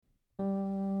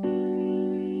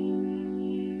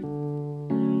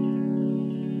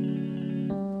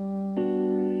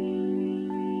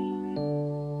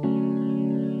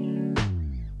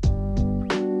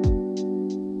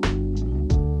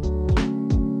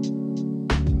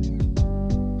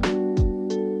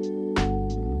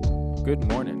Good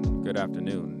morning, good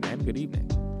afternoon, and good evening.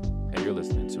 And you're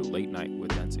listening to Late Night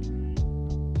with Nancy.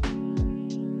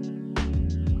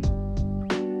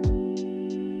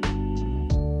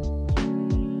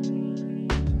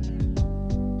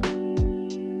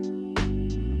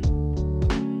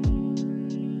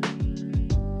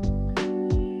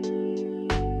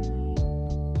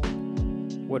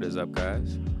 What is up,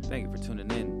 guys? Thank you for tuning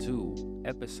in to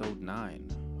episode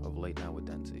 9 of Late Night with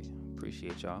Nancy.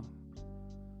 Appreciate y'all.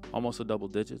 Almost a double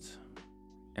digits,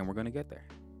 and we're going to get there.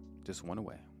 Just one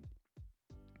away.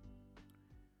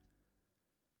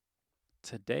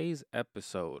 Today's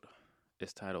episode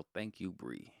is titled Thank You,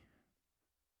 Bri.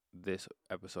 This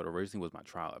episode originally was my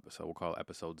trial episode. We'll call it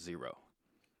episode 0.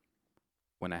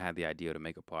 When I had the idea to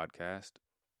make a podcast,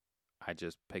 I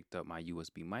just picked up my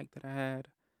USB mic that I had,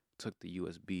 took the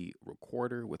USB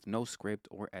recorder with no script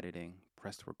or editing,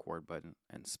 pressed the record button,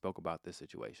 and spoke about this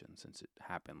situation since it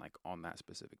happened like on that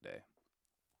specific day.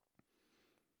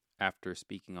 After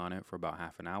speaking on it for about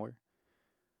half an hour,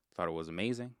 thought it was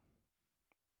amazing.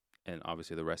 And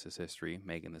obviously the rest is history,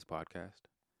 making this podcast.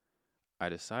 I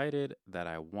decided that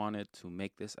I wanted to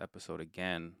make this episode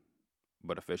again,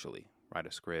 but officially. Write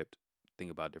a script,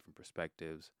 think about different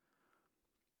perspectives,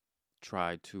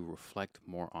 try to reflect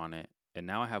more on it. And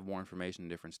now I have more information in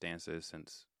different stances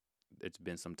since it's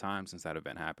been some time since that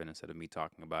event happened instead of me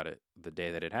talking about it the day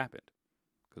that it happened.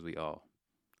 Because we all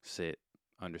sit,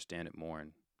 understand it more,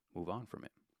 and move on from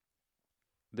it.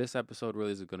 This episode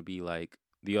really is going to be like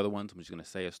the other ones. I'm just going to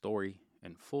say a story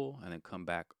in full and then come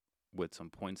back with some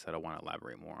points that I want to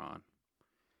elaborate more on.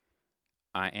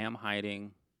 I am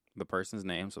hiding the person's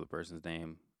name, so the person's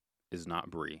name is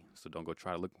not Bri. So don't go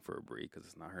try looking for a Bri because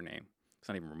it's not her name. It's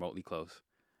not even remotely close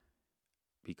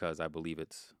because I believe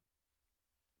it's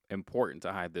important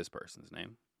to hide this person's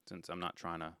name since I'm not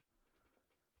trying to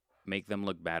make them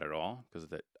look bad at all because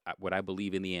what I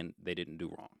believe in the end, they didn't do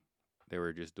wrong. They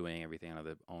were just doing everything out of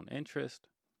their own interest.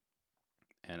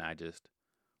 And I just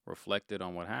reflected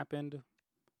on what happened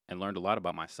and learned a lot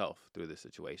about myself through the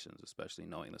situations, especially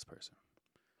knowing this person.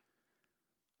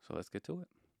 So let's get to it.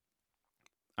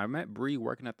 I met Bri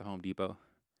working at the Home Depot.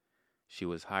 She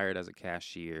was hired as a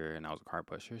cashier and I was a cart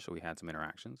pusher, so we had some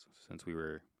interactions since we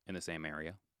were in the same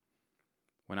area.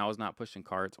 When I was not pushing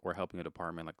carts or helping a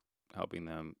department, like helping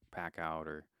them pack out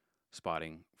or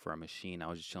spotting for a machine, I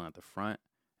was just chilling at the front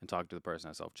and talking to the person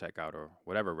at self-checkout or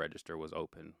whatever register was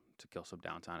open to kill some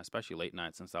downtime, especially late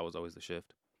night since that was always the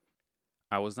shift.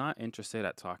 I was not interested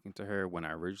at talking to her when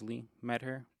I originally met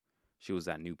her. She was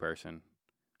that new person.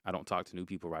 I don't talk to new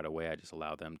people right away. I just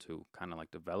allow them to kind of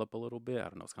like develop a little bit. I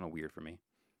don't know. It's kind of weird for me.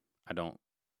 I don't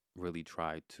really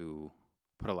try to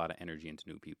put a lot of energy into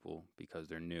new people because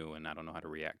they're new and I don't know how to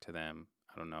react to them.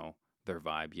 I don't know their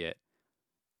vibe yet.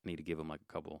 I need to give them like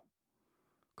a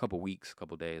couple weeks,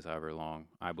 couple days, however long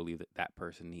I believe that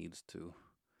person needs to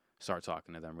start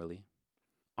talking to them really.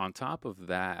 On top of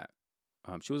that,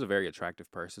 she was a very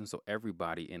attractive person, so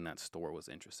everybody in that store was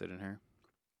interested in her.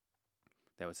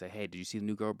 They would say, "Hey, did you see the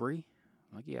new girl, Bri?"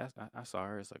 I'm like, "Yeah, I saw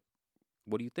her." It's like,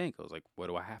 "What do you think?" I was like, "What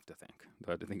do I have to think? Do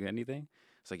I have to think of anything?"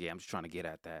 It's like, "Yeah, I'm just trying to get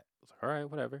at that." I was like, "All right,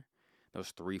 whatever."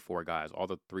 Those 3-4 guys, all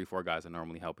the 3-4 guys that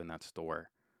normally help in that store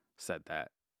said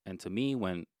that. And to me,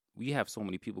 when we have so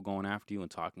many people going after you and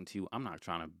talking to you, I'm not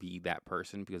trying to be that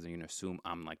person because then you're going to assume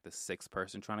I'm like the 6th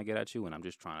person trying to get at you and I'm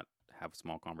just trying to have a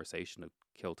small conversation to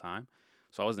kill time.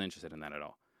 So I wasn't interested in that at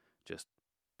all. Just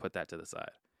put that to the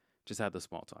side. Just have the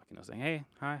small talk, saying, "Hey,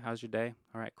 hi, how's your day?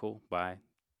 All right, cool, bye."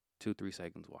 2-3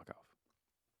 seconds, walk off.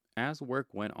 As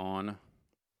work went on,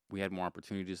 we had more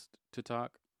opportunities to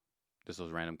talk. Just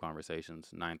those random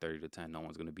conversations, 9:30 to 10, no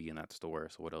one's going to be in that store.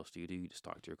 So what else do? You just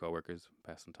talk to your coworkers,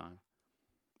 pass some time.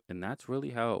 And that's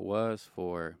really how it was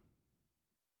for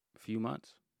a few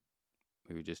months.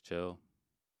 We would just chill.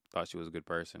 Thought she was a good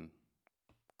person.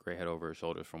 Gray head over her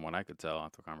shoulders from what I could tell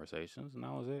after conversations, and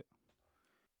that was it.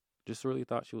 Just really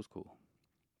thought she was cool.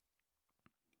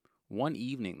 One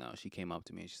evening, though, she came up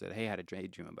to me and she said, "Hey, I had a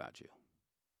daydream about you."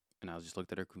 And I just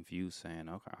looked at her confused, saying,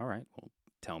 "Okay, all right, well,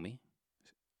 tell me."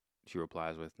 She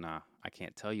replies with, "Nah, I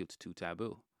can't tell you. It's too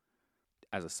taboo."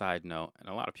 As a side note, and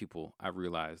a lot of people I've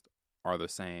realized are the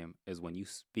same, is when you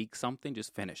speak something,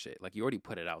 just finish it. Like you already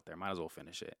put it out there, might as well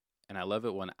finish it. And I love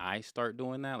it when I start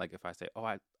doing that. Like if I say, "Oh,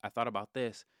 I thought about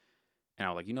this," and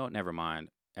I'm like, "You know what, never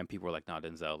mind." And people are like, "No,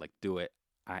 Denzel, like do it."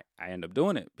 I end up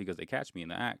doing it because they catch me in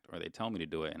the act or they tell me to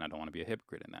do it, and I don't want to be a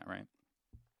hypocrite in that, right?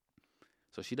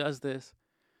 So she does this.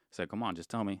 I said, "Come on, just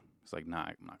tell me." It's like, "Nah,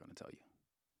 I'm not going to tell you."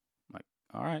 I'm like,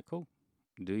 "All right, cool.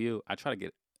 Do you?" I try to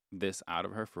get this out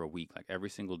of her for a week. Like every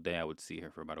single day I would see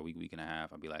her for about a week and a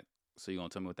half. I'd be like, So you gonna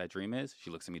tell me what that dream is? She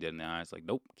looks at me dead in the eyes, like,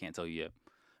 nope, can't tell you yet.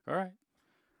 All right,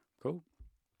 cool.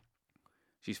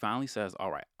 She finally says,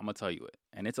 all right, I'm gonna tell you it.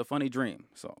 And it's a funny dream,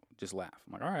 so just laugh.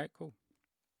 I'm like, all right, cool.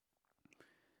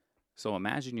 So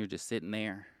imagine you're just sitting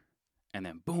there, and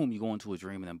then boom, you go into a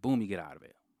dream, and then boom, you get out of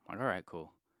it. I'm like, all right,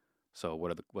 cool. So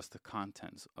what's the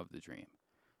contents of the dream?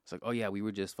 It's like, oh yeah, we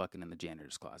were just fucking in the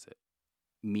janitor's closet.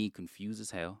 Me confused as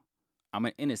hell. I'm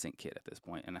an innocent kid at this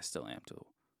point, and I still am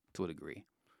to a degree.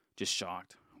 Just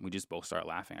shocked. We just both start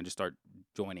laughing. I just start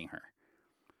joining her.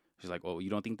 She's like, "Oh, you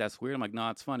don't think that's weird?" I'm like, "No,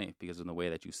 it's funny because in the way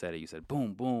that you said it, you said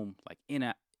boom, boom, like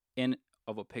in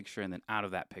of a picture and then out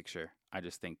of that picture. I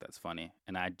just think that's funny,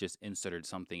 and I just inserted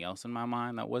something else in my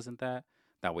mind that wasn't that.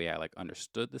 That way, I like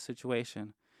understood the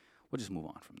situation. We'll just move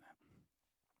on from that.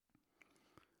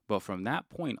 But from that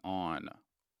point on,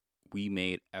 we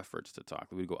made efforts to talk.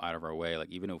 We'd go out of our way. Like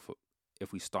even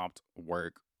if we stopped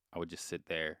work, I would just sit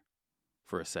there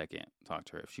for a second, talk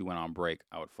to her. If she went on break,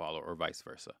 I would follow, or vice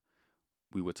versa.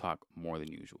 We would talk more than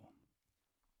usual.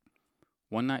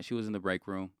 One night she was in the break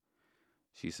room.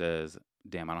 She says,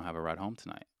 damn, I don't have a ride home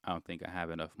tonight. I don't think I have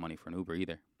enough money for an Uber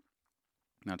either.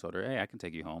 And I told her, hey, I can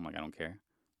take you home. Like, I don't care.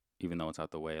 Even though it's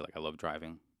out the way. Like, I love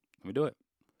driving. Let me do it.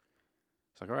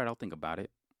 It's like, all right, I'll think about it.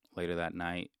 Later that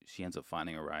night, she ends up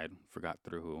finding a ride. Forgot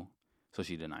through who. So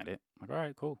she denied it. I'm like, all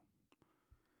right, cool.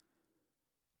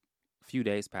 A few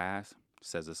days pass.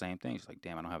 Says the same thing. She's like,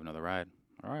 damn, I don't have another ride.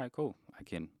 All right, cool. I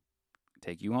can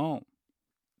take you home.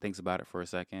 Thinks about it for a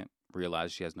second.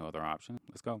 Realizes she has no other option.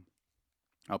 Let's go.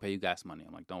 I'll pay you gas money.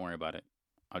 I'm like, don't worry about it.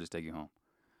 I'll just take you home.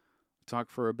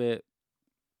 Talk for a bit.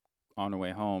 On the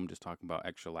way home, just talking about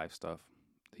extra life stuff.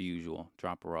 The usual.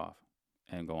 Drop her off.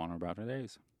 And go on about her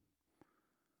days.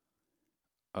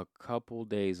 A couple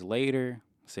days later,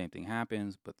 same thing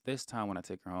happens. But this time when I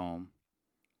take her home,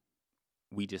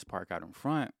 we just park out in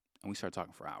front and we start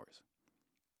talking for hours.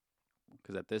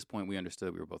 Because at this point, we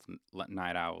understood we were both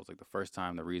night owls. Like the first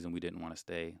time, the reason we didn't want to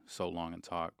stay so long and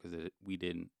talk because we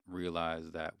didn't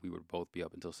realize that we would both be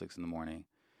up until 6 a.m.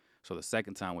 So the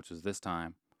second time, which was this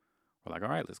time, we're like, all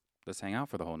right, let's hang out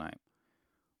for the whole night.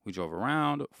 We drove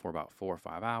around for about 4 or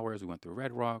 5 hours. We went through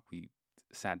Red Rock. We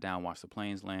sat down, watched the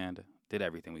planes land, did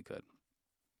everything we could,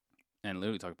 and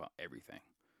literally talked about everything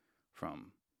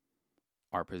from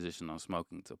our position on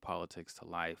smoking to politics to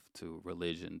life to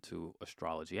religion to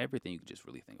astrology, everything you could just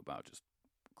really think about. Just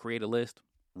create a list,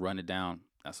 run it down.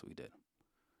 That's what we did.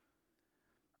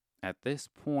 At this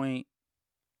point,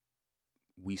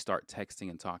 we start texting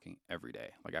and talking every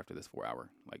day, like after this 4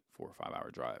 or 5 hour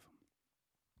drive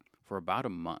for about a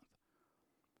month.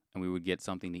 And we would get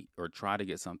something to eat, or try to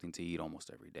get something to eat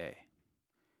almost every day.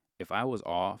 If I was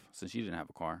off, since she didn't have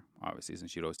a car, obviously,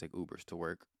 since she'd always take Ubers to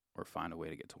work or find a way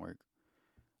to get to work,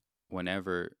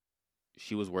 whenever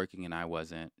she was working and I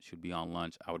wasn't, she would be on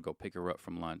lunch. I would go pick her up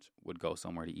from lunch, would go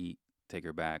somewhere to eat, take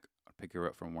her back, pick her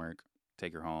up from work,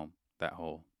 take her home, that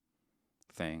whole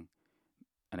thing.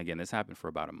 And again, this happened for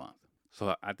about a month.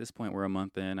 So at this point, we're a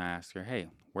month in. I asked her, hey,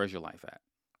 where's your life at?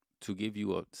 To give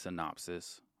you a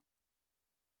synopsis,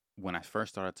 when I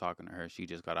first started talking to her, she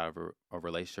just got out of a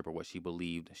relationship, or what she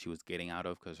believed she was getting out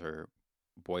of, because her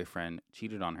boyfriend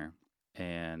cheated on her.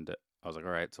 And I was like,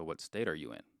 all right, so what state are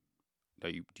you in? Do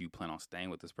you plan on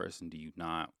staying with this person? Do you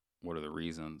not? What are the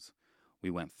reasons? We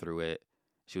went through it.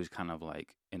 She was kind of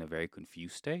like in a very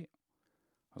confused state.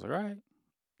 I was like, all right,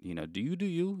 do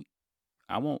you?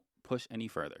 I won't push any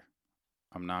further.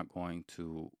 I'm not going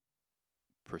to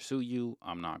pursue you.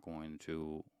 I'm not going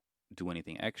to do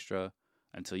anything extra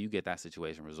until you get that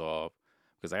situation resolved,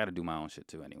 because I got to do my own shit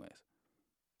too anyways.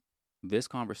 This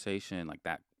conversation, like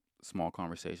that small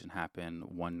conversation, happened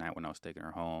one night when I was taking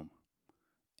her home.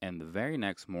 And the very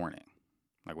next morning,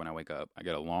 like when I wake up, I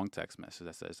get a long text message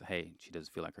that says, hey, she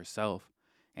doesn't feel like herself,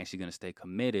 and she's going to stay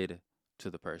committed to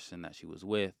the person that she was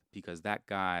with, because that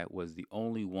guy was the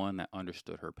only one that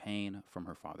understood her pain from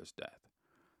her father's death.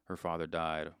 Her father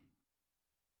died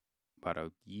about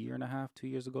a year and a half, 2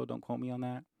 years ago. Don't quote me on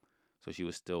that. So she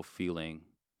was still feeling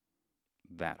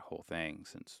that whole thing,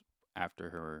 since after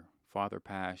her father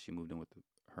passed, she moved in with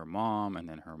her mom, and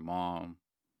then her mom,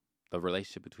 the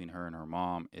relationship between her and her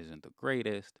mom isn't the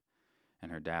greatest,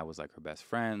 and her dad was like her best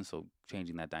friend, so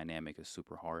changing that dynamic is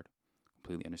super hard.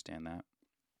 Completely understand that.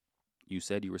 You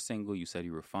said you were single, you said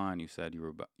you were fine, you said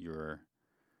you were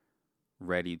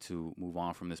ready to move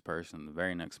on from this person. The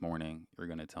very next morning, you're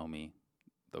going to tell me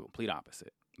the complete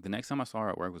opposite. The next time I saw her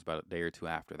at work was about a day or two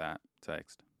after that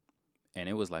text, and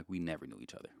it was like we never knew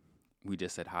each other. We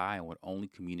just said hi and would only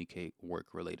communicate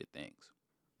work-related things.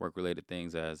 Work-related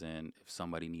things as in if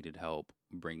somebody needed help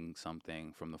bringing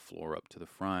something from the floor up to the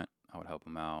front, I would help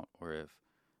them out. Or if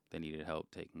they needed help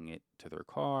taking it to their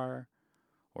car,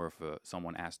 or if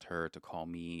someone asked her to call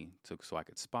me so I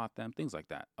could spot them, things like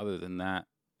that. Other than that,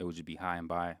 it would just be hi and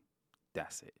bye.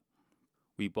 That's it.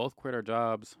 We both quit our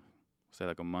jobs, say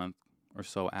like a month or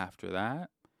so after that.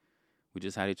 We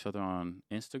just had each other on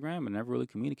Instagram and never really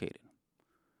communicated.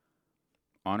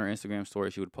 On her Instagram story,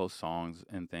 she would post songs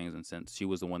and things. And since she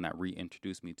was the one that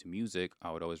reintroduced me to music,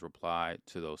 I would always reply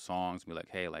to those songs and be like,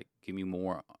 hey, like, give me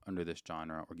more under this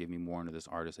genre or give me more under this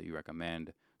artist that you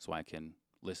recommend so I can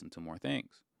listen to more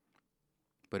things.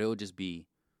 But it would just be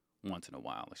once in a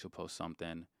while. Like, she'll post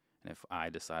something, and if I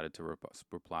decided to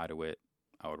reply to it,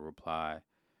 I would reply.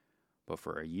 But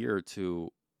for a year or two,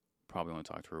 probably only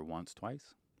talked to her once,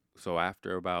 twice. So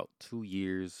after about 2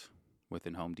 years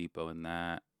within Home Depot and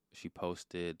that, she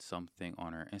posted something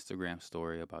on her Instagram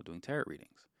story about doing tarot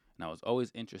readings. And I was always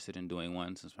interested in doing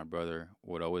one since my brother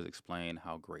would always explain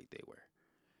how great they were.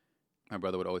 My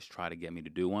brother would always try to get me to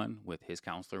do one with his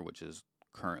counselor, which is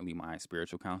currently my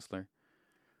spiritual counselor.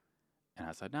 And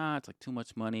I said, nah, it's like too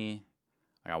much money.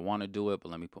 Like, I want to do it, but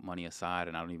let me put money aside,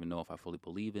 and I don't even know if I fully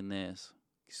believe in this.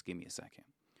 Just give me a second.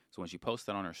 So when she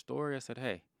posted on her story, I said,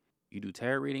 hey, you do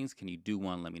tarot readings? Can you do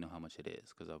one? Let me know how much it is,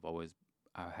 because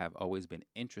I have always been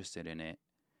interested in it.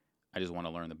 I just want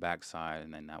to learn the backside,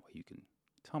 and then that way you can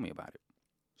tell me about it.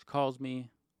 She calls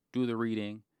me, do the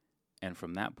reading, and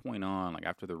from that point on, like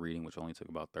after the reading, which only took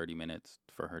about 30 minutes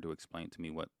for her to explain to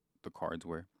me what the cards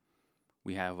were,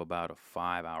 we have about a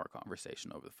 5-hour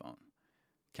conversation over the phone,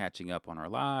 catching up on our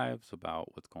lives,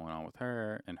 about what's going on with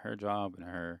her and her job and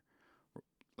her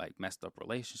like messed up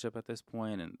relationship at this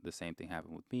point, and the same thing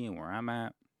happened with me and where I'm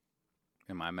at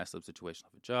in my messed up situation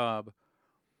of a job.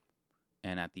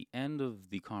 And at the end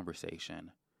of the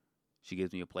conversation, she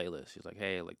gives me a playlist. She's like,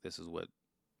 hey, like, this is what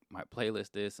my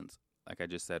playlist is. Since, like I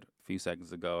just said a few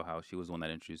seconds ago, how she was the one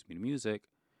that introduced me to music,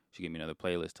 she gave me another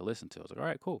playlist to listen to. I was like, all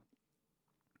right, cool.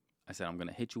 I said, I'm going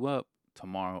to hit you up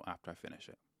tomorrow after I finish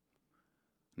it.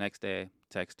 Next day,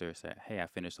 text her, said, hey, I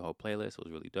finished the whole playlist. It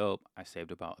was really dope. I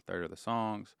saved about a third of the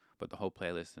songs, but the whole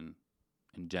playlist in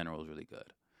general was really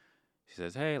good. She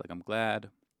says, hey, like, I'm glad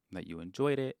that you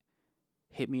enjoyed it.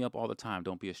 Hit me up all the time.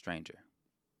 Don't be a stranger.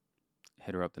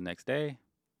 Hit her up the next day.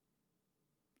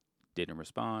 Didn't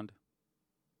respond.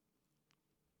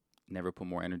 Never put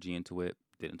more energy into it.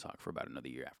 Didn't talk for about another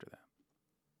year after that.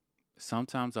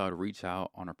 Sometimes I would reach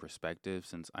out on her perspective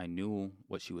since I knew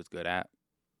what she was good at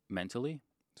mentally.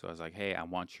 So I was like, hey, I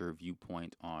want your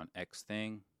viewpoint on X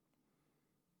thing.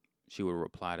 She would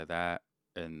reply to that,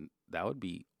 and that would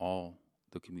be all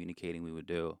the communicating we would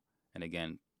do. And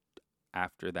again,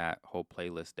 after that whole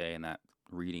playlist day and that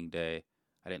reading day,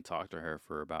 I didn't talk to her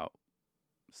for about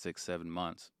 6-7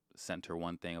 months. Sent her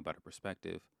one thing about her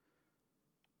perspective.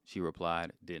 She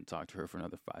replied, didn't talk to her for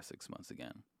another 5-6 months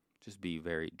again. Just be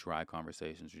very dry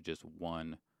conversations, or just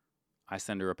one. I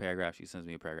send her a paragraph, she sends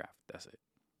me a paragraph. That's it.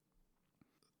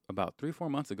 About 3-4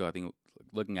 months ago, I think,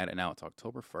 looking at it now, it's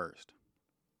October 1st.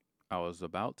 I was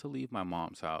about to leave my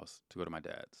mom's house to go to my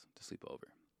dad's to sleep over.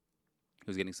 He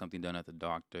was getting something done at the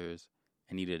doctor's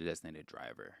and needed a designated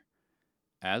driver.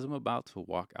 As I'm about to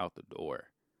walk out the door,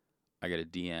 I get a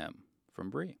DM from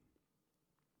Bri.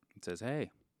 It says,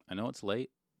 hey, I know it's late,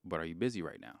 but are you busy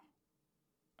right now?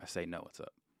 I say, no, what's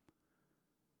up?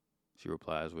 She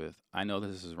replies with, I know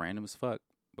this is random as fuck,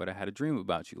 but I had a dream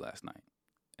about you last night,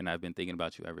 and I've been thinking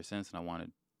about you ever since, and I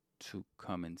wanted to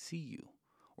come and see you.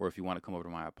 Or if you want to come over to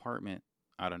my apartment,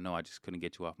 I don't know, I just couldn't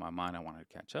get you off my mind. I wanted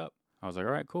to catch up. I was like,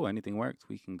 all right, cool, anything works.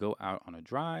 We can go out on a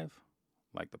drive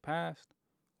like the past,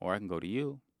 or I can go to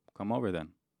you. Come over then.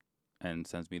 And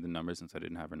sends me the number since I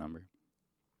didn't have her number.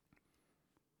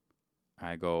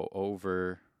 I go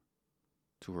over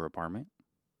to her apartment.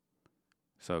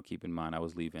 So keep in mind, I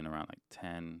was leaving around like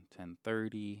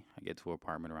 10:30. I get to her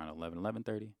apartment around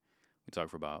 11:30. We talk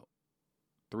for about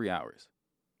 3 hours.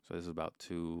 So this is about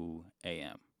 2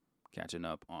 a.m. Catching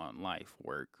up on life,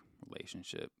 work,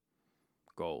 relationship,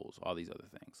 goals, all these other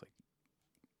things.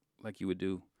 Like you would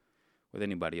do with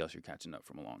anybody else you're catching up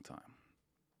from a long time.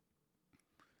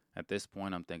 At this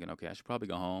point, I'm thinking, okay, I should probably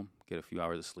go home, get a few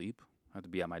hours of sleep. I have to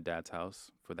be at my dad's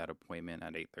house for that appointment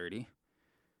at 8:30.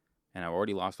 And I've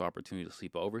already lost the opportunity to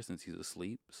sleep over since he's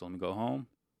asleep. So let me go home,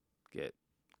 get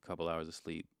a couple hours of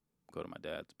sleep, go to my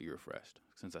dad's, be refreshed.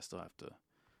 Since I still have to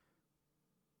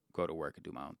go to work and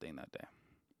do my own thing that day.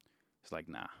 It's like,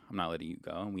 nah, I'm not letting you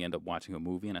go. And we end up watching a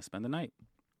movie and I spend the night.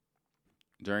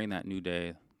 During that new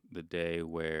day, the day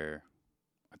where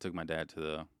I took my dad to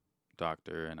the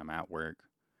doctor and I'm at work,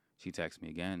 she texted me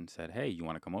again and said, hey, you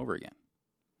want to come over again?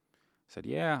 I said,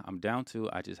 yeah, I'm down to.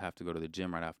 I just have to go to the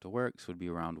gym right after work, so it'd be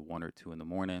around 1 or 2 in the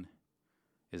morning.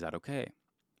 Is that okay?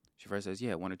 She first says,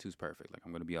 yeah, 1 or 2 is perfect. Like,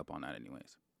 I'm going to be up on that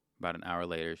anyways. About an hour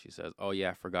later, she says, oh, yeah,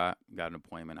 I forgot. Got an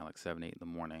appointment at like 7, 8 in the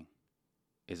morning.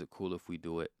 Is it cool if we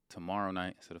do it tomorrow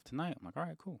night instead of tonight? I'm like, all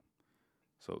right, cool.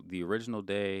 So the original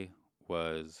day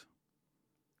was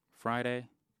Friday,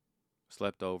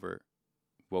 slept over,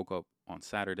 woke up on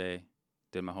Saturday,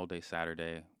 did my whole day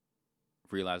Saturday,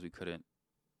 realized we couldn't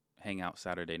hang out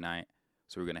Saturday night,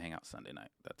 so we're going to hang out Sunday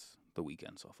night. That's the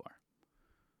weekend so far.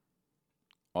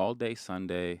 All day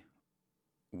Sunday,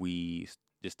 we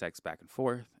just text back and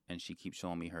forth, and she keeps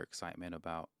showing me her excitement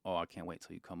about, oh, I can't wait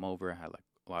till you come over. I had like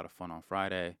a lot of fun on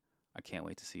Friday. I can't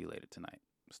wait to see you later tonight.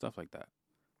 Stuff like that.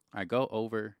 I go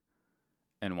over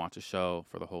and watch a show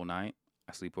for the whole night.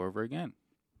 I sleep over again.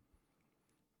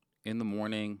 In the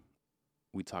morning,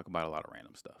 we talk about a lot of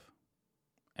random stuff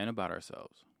and about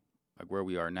ourselves. Like where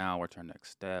we are now, what's our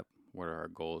next step, what are our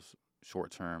goals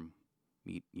short term,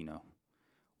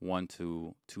 1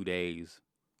 to 2 days,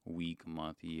 a week, a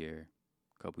month, a year,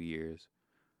 a couple years.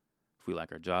 If we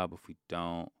like our job, if we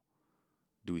don't,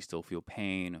 do we still feel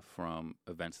pain from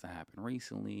events that happened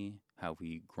recently? Have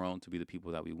we grown to be the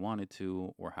people that we wanted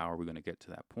to? Or how are we going to get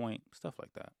to that point? Stuff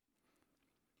like that.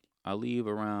 I leave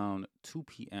around 2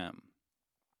 p.m.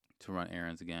 to run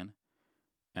errands again.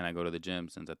 And I go to the gym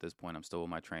since at this point I'm still with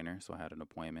my trainer. So I had an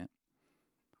appointment.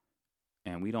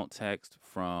 And we don't text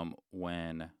from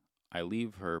when I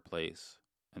leave her place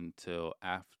until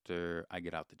after I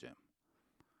get out the gym.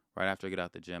 Right after I get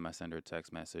out the gym, I send her a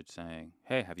text message saying,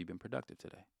 hey, have you been productive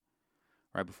today?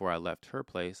 Right before I left her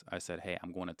place, I said, hey,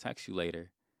 I'm going to text you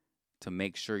later to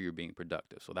make sure you're being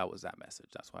productive. So that was that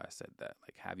message. That's why I said that.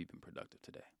 Like, have you been productive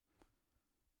today?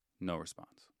 No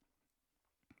response.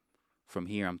 From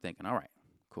here, I'm thinking, all right,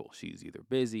 cool. She's either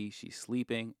busy, she's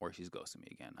sleeping, or she's ghosting me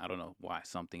again. I don't know why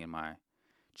something in my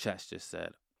chest just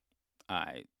said,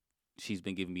 she's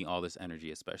been giving me all this energy,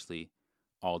 especially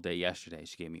all day yesterday.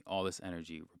 She gave me all this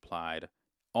energy, replied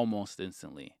almost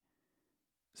instantly.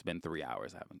 It's been 3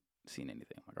 hours. I haven't seen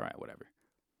anything. I'm like, all right, whatever.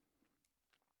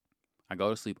 I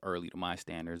go to sleep early to my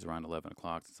standards around 11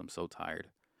 o'clock since I'm so tired.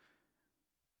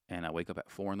 And I wake up at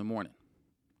 4 in the morning.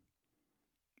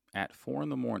 At 4 in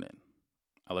the morning,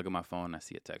 I look at my phone and I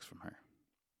see a text from her.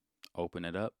 Open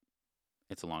it up.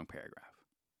 It's a long paragraph.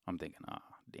 I'm thinking,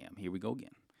 damn, here we go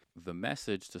again. The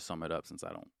message, to sum it up since I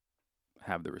don't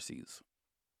have the receipts,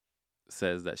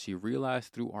 says that she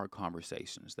realized through our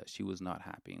conversations that she was not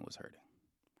happy and was hurting.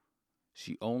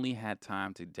 She only had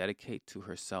time to dedicate to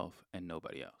herself and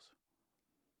nobody else.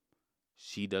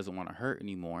 She doesn't want to hurt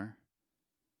anymore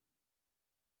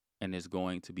and is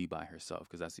going to be by herself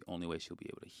because that's the only way she'll be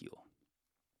able to heal.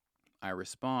 I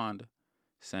respond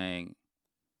saying,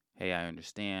 hey, I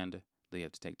understand that you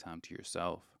have to take time to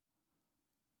yourself.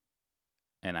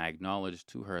 And I acknowledge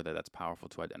to her that that's powerful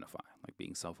to identify, like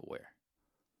being self-aware.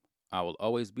 I will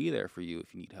always be there for you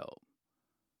if you need help.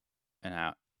 And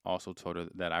I also told her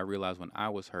that I realized when I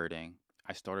was hurting,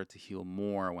 I started to heal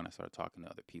more when I started talking to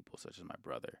other people, such as my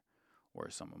brother or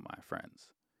some of my friends.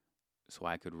 So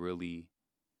I could really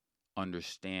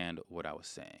understand what I was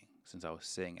saying since I was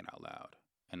saying it out loud.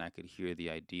 And I could hear the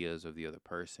ideas of the other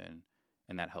person,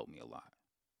 and that helped me a lot.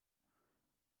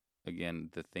 Again,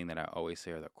 the thing that I always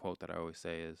say, or the quote that I always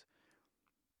say is,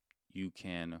 you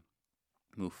can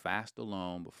move fast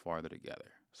alone but farther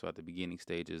together. So at the beginning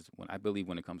stages, when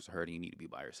it comes to hurting, you need to be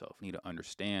by yourself. You need to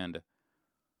understand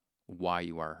why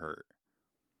you are hurt.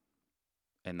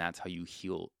 And that's how you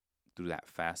heal through that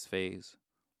fast phase.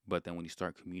 But then when you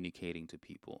start communicating to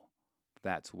people,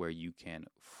 that's where you can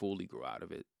fully grow out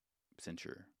of it since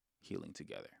you're healing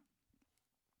together.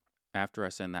 After I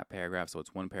send that paragraph, so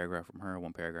it's 1 paragraph from her,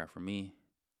 1 paragraph from me,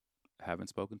 I haven't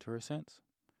spoken to her since.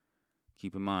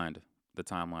 Keep in mind the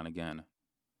timeline again.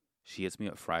 She hits me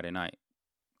up Friday night.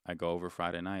 I go over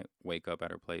Friday night, wake up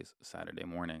at her place Saturday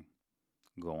morning,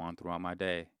 go on throughout my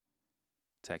day,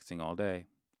 texting all day,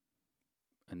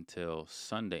 until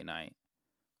Sunday night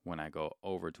when I go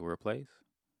over to her place,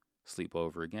 sleep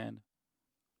over again,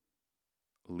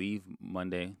 leave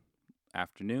Monday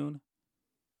afternoon,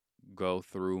 go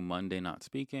through Monday not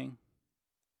speaking,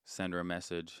 send her a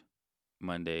message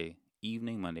Monday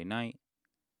evening, Monday night,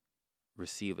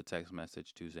 receive a text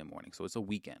message Tuesday morning. So it's a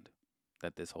weekend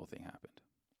that this whole thing happened.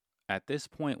 At this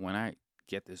point, when I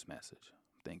get this message,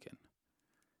 I'm thinking,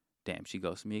 damn, she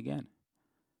ghosted me again,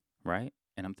 right?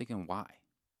 And I'm thinking, why?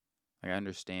 Like, I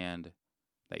understand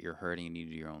that you're hurting and you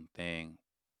do your own thing,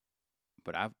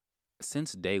 but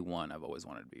since day one, I've always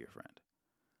wanted to be your friend.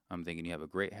 I'm thinking you have a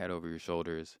great head over your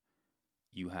shoulders.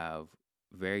 You have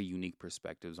very unique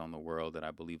perspectives on the world that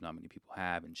I believe not many people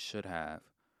have and should have.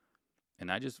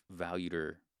 And I just valued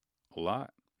her a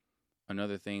lot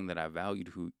Another thing that I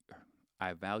valued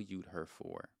her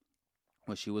for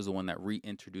was she was the one that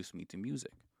reintroduced me to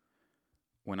music.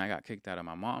 When I got kicked out of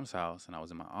my mom's house and I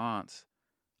was in my aunt's,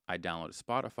 I downloaded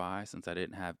Spotify since I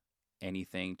didn't have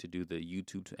anything to do the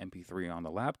YouTube to MP3 on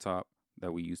the laptop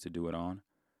that we used to do it on.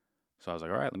 So I was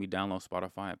like, all right, let me download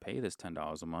Spotify and pay this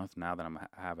 $10 a month now that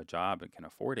I have a job and can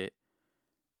afford it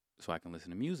so I can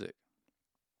listen to music.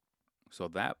 So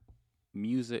the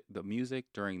music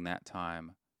during that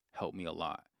time helped me a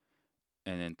lot.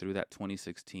 And then through that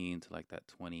 2016 to like that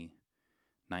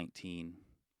 2019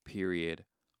 period,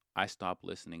 I stopped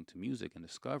listening to music and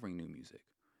discovering new music.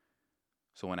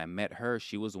 So when I met her,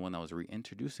 she was the one that was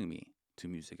reintroducing me to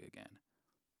music again.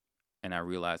 And I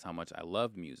realized how much I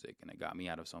loved music, and it got me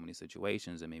out of so many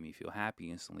situations and made me feel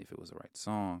happy instantly if it was the right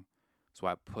song. So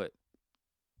I put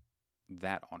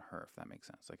that on her, if that makes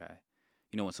sense. Like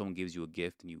when someone gives you a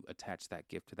gift and you attach that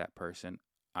gift to that person,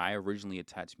 I originally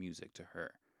attached music to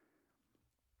her.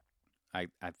 I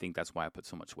think that's why I put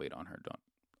so much weight on her.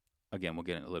 Again, we'll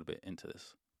get a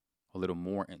little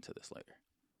more into this later.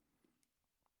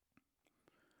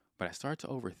 But I started to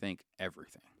overthink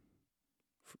everything.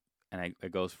 And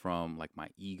it goes from like my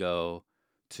ego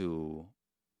to,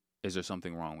 is there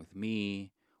something wrong with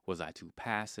me? Was I too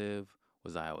passive?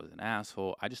 Was I always an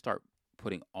asshole? I just start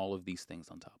putting all of these things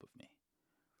on top of me.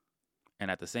 And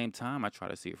at the same time, I try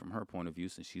to see it from her point of view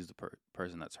since she's the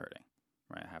person that's hurting,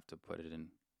 right? I have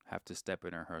to step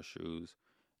in her shoes.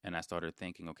 And I started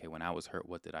thinking, okay, when I was hurt,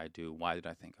 what did I do? Why did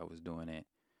I think I was doing it?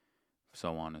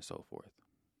 So on and so forth.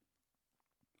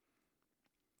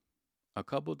 A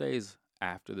couple days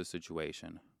after the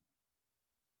situation,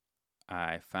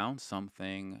 I found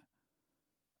something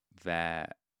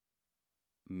that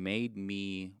made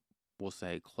me, we'll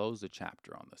say, close the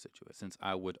chapter on the situation, since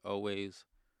I would always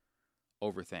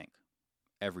overthink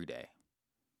every day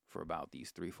for about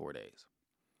these 3-4 days.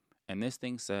 And this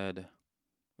thing said,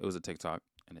 it was a TikTok,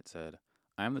 and it said,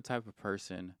 I'm the type of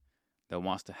person that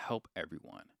wants to help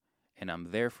everyone, and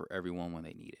I'm there for everyone when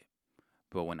they need it.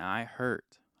 But when I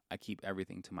hurt, I keep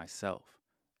everything to myself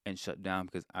and shut down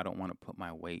because I don't want to put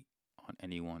my weight on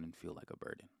anyone and feel like a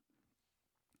burden.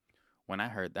 When I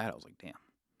heard that, I was like, damn.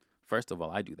 First of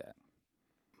all, I do that.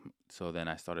 So then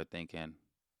I started thinking,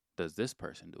 does this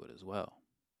person do it as well?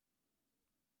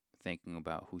 Thinking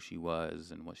about who she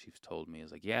was and what she's told me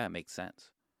is like, yeah, it makes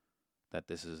sense that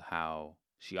this is how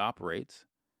she operates.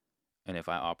 And if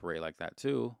I operate like that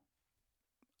too,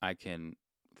 I can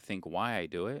think why I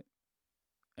do it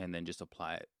and then just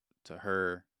apply it to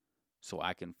her so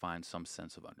I can find some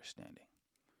sense of understanding.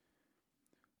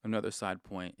 Another side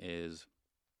point is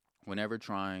whenever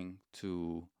trying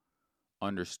to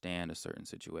understand a certain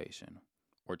situation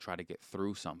or try to get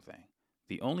through something,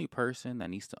 the only person that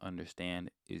needs to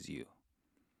understand is you.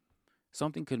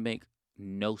 Something could make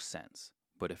no sense,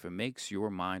 but if it makes your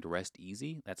mind rest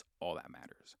easy, that's all that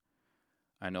matters.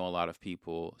 I know a lot of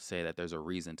people say that there's a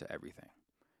reason to everything.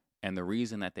 And the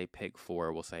reason that they pick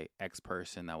for, we'll say, X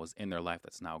person that was in their life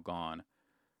that's now gone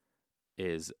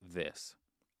is this.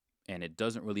 And it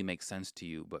doesn't really make sense to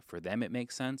you, but for them it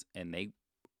makes sense, and they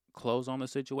close on the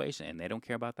situation and they don't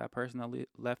care about that person that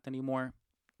left anymore.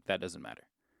 That doesn't matter.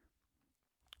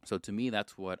 So to me,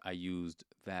 that's what I used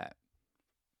that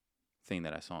thing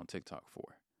that I saw on TikTok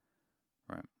for,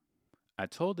 right? I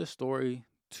told this story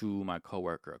to my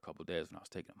coworker a couple of days when I was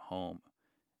taking him home,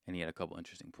 and he had a couple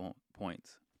interesting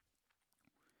points.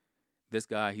 This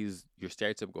guy, he's your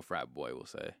stereotypical frat boy, we'll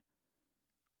say,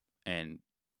 and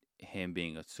him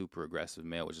being a super aggressive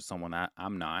male, which is someone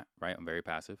I'm not, right? I'm very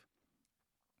passive.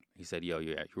 He said, yo,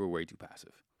 yeah, you were way too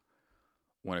passive.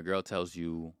 When a girl tells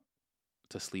you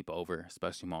to sleep over,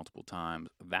 especially multiple times,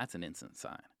 that's an instant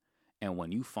sign. And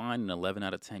when you find an 11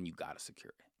 out of 10, you got to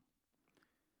secure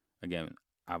it. Again,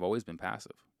 I've always been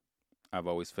passive. I've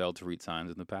always failed to read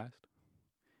signs in the past.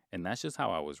 And that's just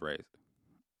how I was raised.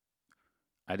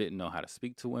 I didn't know how to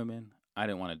speak to women. I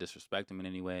didn't want to disrespect them in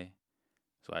any way.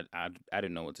 So I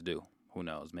didn't know what to do. Who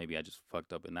knows? Maybe I just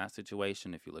fucked up in that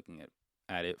situation if you're looking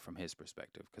at it from his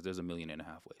perspective, because there's 1.5 million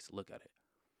ways to look at it.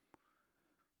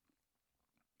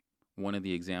 One of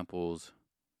the examples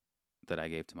that I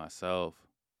gave to myself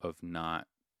of not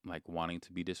like wanting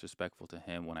to be disrespectful to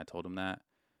him when I told him that,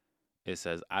 it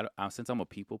says, since I'm a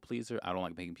people pleaser, I don't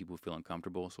like making people feel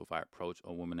uncomfortable. So if I approach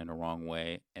a woman in the wrong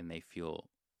way and they feel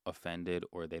offended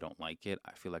or they don't like it,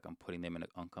 I feel like I'm putting them in an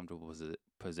uncomfortable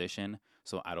position.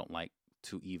 So I don't like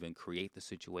to even create the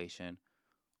situation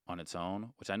on its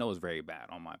own, which I know is very bad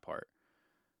on my part,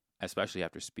 especially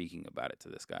after speaking about it to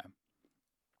this guy.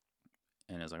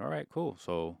 And it's like, all right, cool.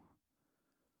 So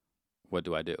what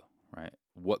do I do, right?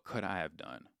 What could I have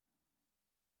done?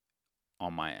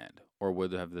 on my end, or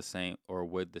would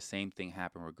the same thing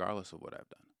happen regardless of what I've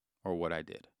done or what I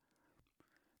did?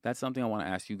 That's something I want to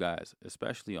ask you guys,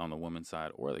 especially on the women's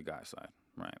side or the guy side,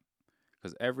 right?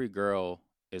 Because every girl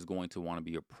is going to want to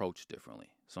be approached differently.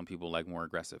 Some people like more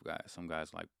aggressive guys, some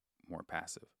guys like more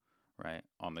passive, right?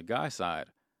 On the guy side,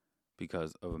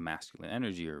 because of a masculine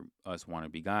energy or us wanting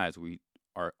to be guys, we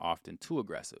are often too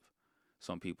aggressive.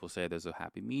 Some people say there's a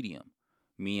happy medium.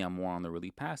 Me, I'm more on the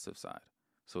really passive side.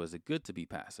 So is it good to be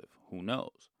passive? Who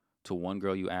knows? To one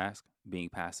girl you ask, being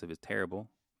passive is terrible.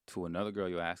 To another girl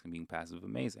you ask, and being passive is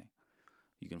amazing.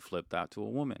 You can flip that to a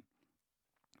woman.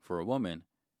 For a woman,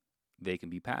 they can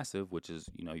be passive, which is,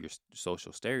 your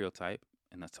social stereotype,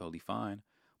 and that's totally fine.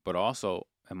 But also,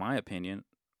 in my opinion,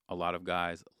 a lot of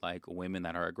guys like women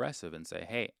that are aggressive and say,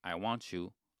 hey, I want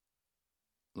you.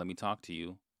 Let me talk to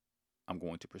you. I'm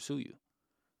going to pursue you.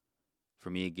 For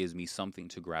me, it gives me something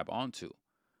to grab onto,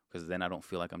 because then I don't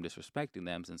feel like I'm disrespecting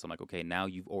them, since I'm like, okay, now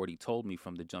you've already told me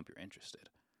from the jump you're interested.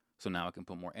 So now I can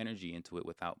put more energy into it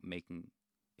without making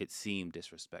it seem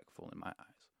disrespectful in my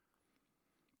eyes.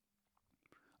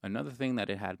 Another thing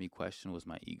that it had me question was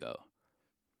my ego.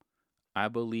 I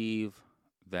believe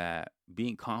that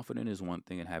being confident is one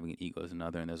thing and having an ego is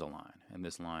another, and there's a line. And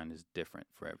this line is different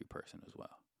for every person as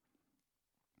well.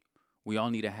 We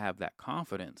all need to have that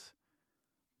confidence,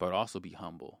 but also be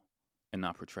humble and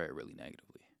not portray it really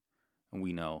negatively. And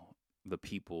we know the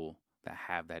people that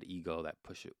have that ego that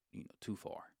push it, too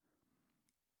far.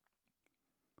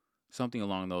 Something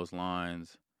along those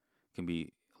lines can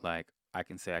be like, I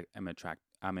can say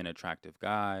I'm an attractive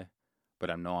guy,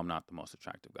 but I know I'm not the most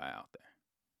attractive guy out there,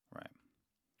 right?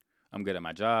 I'm good at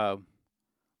my job,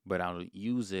 but I'll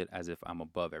use it as if I'm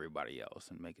above everybody else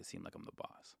and make it seem like I'm the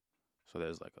boss. So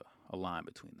there's like a line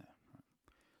between that. Right?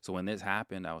 So when this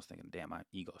happened, I was thinking, damn, my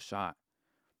ego shot.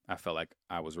 I felt like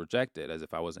I was rejected, as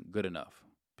if I wasn't good enough,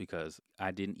 because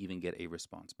I didn't even get a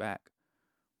response back.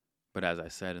 But as I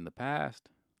said in the past,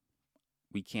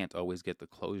 we can't always get the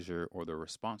closure or the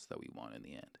response that we want in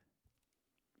the end.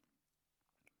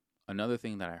 Another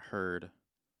thing that I heard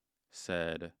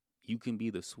said, you can be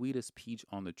the sweetest peach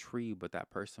on the tree, but that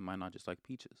person might not just like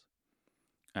peaches.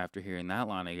 After hearing that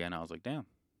line again, I was like, damn,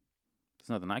 there's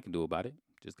nothing I can do about it.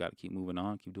 Just got to keep moving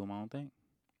on, keep doing my own thing.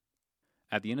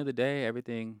 At the end of the day,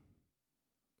 everything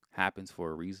happens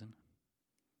for a reason.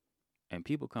 And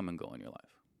people come and go in your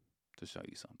life to show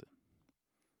you something.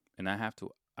 And I have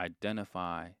to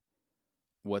identify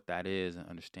what that is and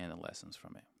understand the lessons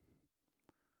from it.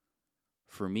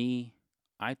 For me,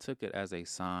 I took it as a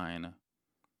sign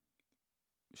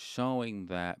showing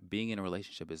that being in a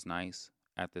relationship is nice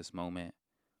at this moment,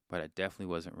 but I definitely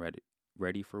wasn't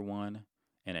ready for one,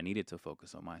 and I needed to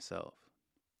focus on myself.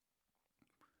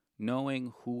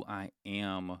 Knowing who I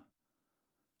am,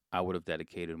 I would have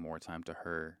dedicated more time to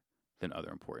her than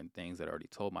other important things that I already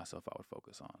told myself I would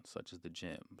focus on, such as the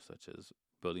gym, such as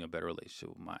building a better relationship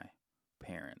with my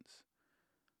parents,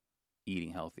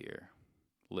 eating healthier.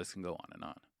 The list can go on and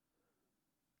on.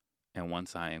 And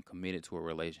once I am committed to a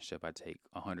relationship, I take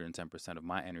 110% of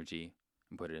my energy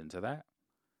and put it into that.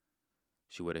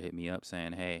 She would have hit me up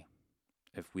saying, hey,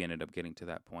 if we ended up getting to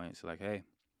that point, she's like, hey,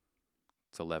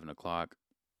 it's 11 o'clock.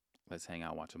 Let's hang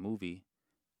out, watch a movie.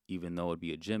 Even though it'd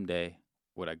be a gym day,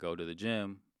 would I go to the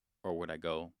gym or would I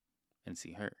go and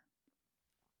see her?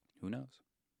 Who knows?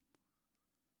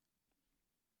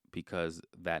 Because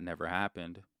that never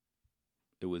happened,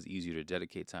 it was easier to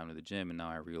dedicate time to the gym, and now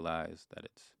I realize that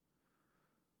it's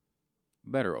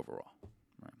better overall.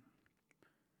 Right?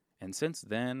 And since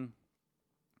then,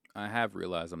 I have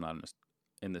realized I'm not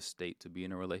in the state to be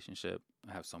in a relationship.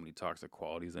 I have so many toxic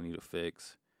qualities I need to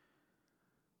fix.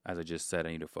 As I just said,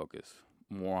 I need to focus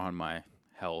more on my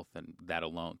health, and that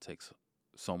alone takes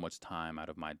so much time out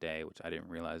of my day, which I didn't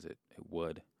realize it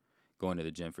would. Going to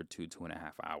the gym for 2.5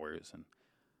 hours, and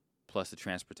plus the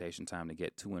transportation time to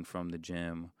get to and from the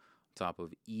gym, on top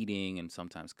of eating and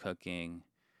sometimes cooking.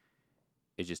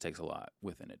 It just takes a lot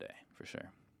within a day, for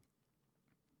sure.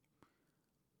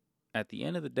 At the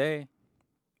end of the day,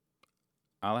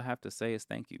 all I have to say is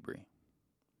thank you, Bri.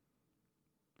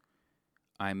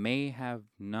 I may have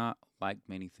not liked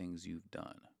many things you've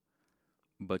done,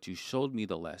 but you showed me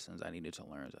the lessons I needed to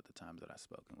learn at the times that I've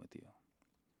spoken with you.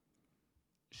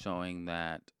 Showing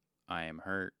that I am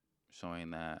hurt,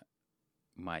 showing that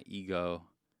my ego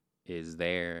is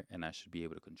there and I should be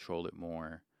able to control it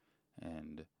more,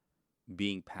 and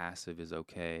being passive is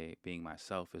okay, being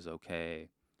myself is okay,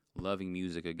 loving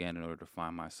music again in order to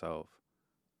find myself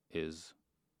is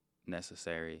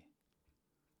necessary,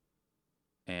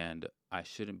 and I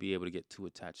shouldn't be able to get too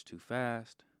attached too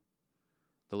fast.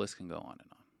 The list can go on and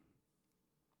on.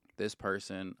 This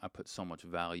person, I put so much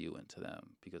value into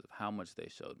them because of how much they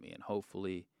showed me, and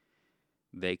hopefully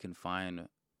they can find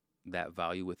that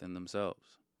value within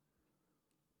themselves.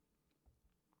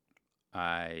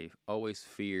 I always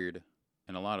feared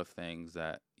in a lot of things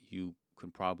that you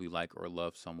can probably like or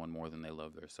love someone more than they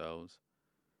love themselves.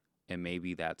 And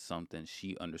maybe that's something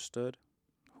she understood.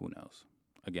 Who knows?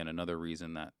 Again, another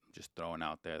reason that I'm just throwing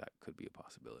out there that could be a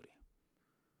possibility.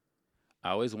 I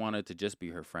always wanted to just be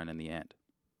her friend in the end.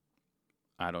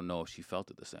 I don't know if she felt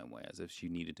it the same way, as if she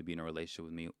needed to be in a relationship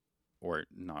with me or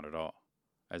not at all.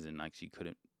 As in, like, she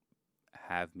couldn't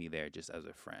have me there just as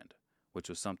a friend, which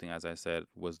was something, as I said,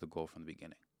 was the goal from the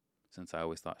beginning, since I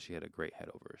always thought she had a great head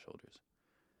over her shoulders.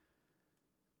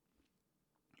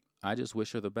 I just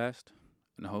wish her the best,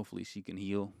 and hopefully she can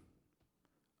heal.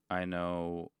 I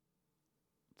know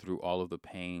through all of the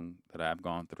pain that I've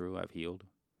gone through, I've healed,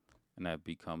 and I've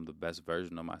become the best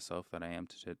version of myself that I am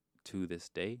to this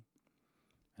day.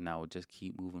 And I will just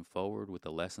keep moving forward with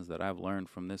the lessons that I've learned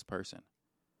from this person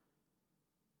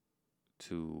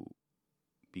to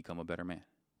become a better man.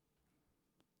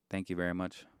 Thank you very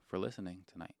much for listening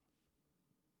tonight,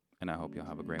 and I hope you'll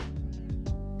have a great one.